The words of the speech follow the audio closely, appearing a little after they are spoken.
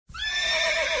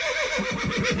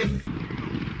Hi,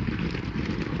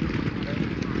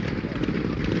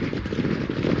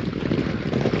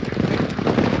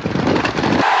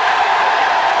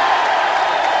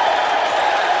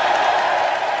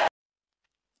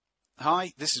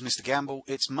 this is Mr. Gamble.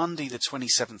 It's Monday the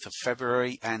 27th of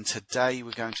February and today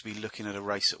we're going to be looking at a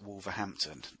race at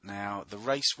Wolverhampton. Now the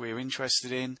race we're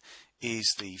interested in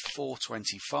is the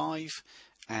 425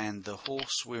 and the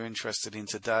horse we're interested in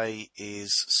today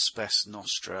is Spes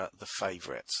Nostra, the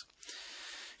favourite.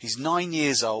 He's 9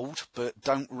 years old, but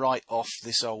don't write off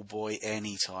this old boy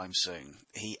anytime soon.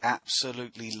 He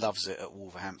absolutely loves it at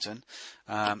Wolverhampton.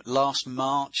 Last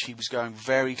March, he was going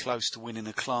very close to winning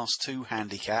a Class 2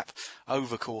 handicap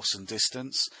over course and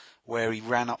distance, where he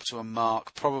ran up to a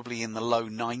mark probably in the low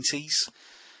 90s.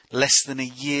 Less than a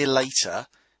year later,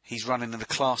 he's running in a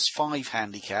Class 5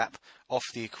 handicap off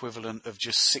the equivalent of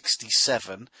just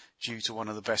 67 due to one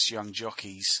of the best young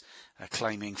jockeys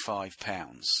claiming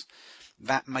 £5.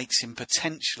 That makes him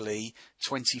potentially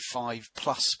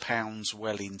 £25+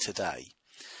 well in today.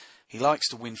 He likes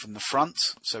to win from the front,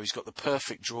 so he's got the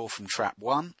perfect draw from trap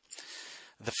 1.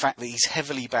 The fact that he's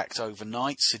heavily backed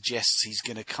overnight suggests he's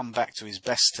going to come back to his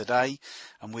best today,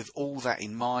 and with all that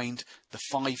in mind, the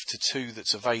 5-2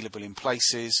 that's available in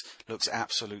places looks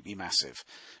absolutely massive.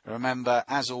 Remember,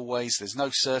 as always, there's no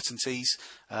certainties,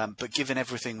 but given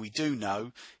everything we do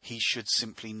know, he should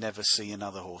simply never see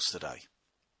another horse today.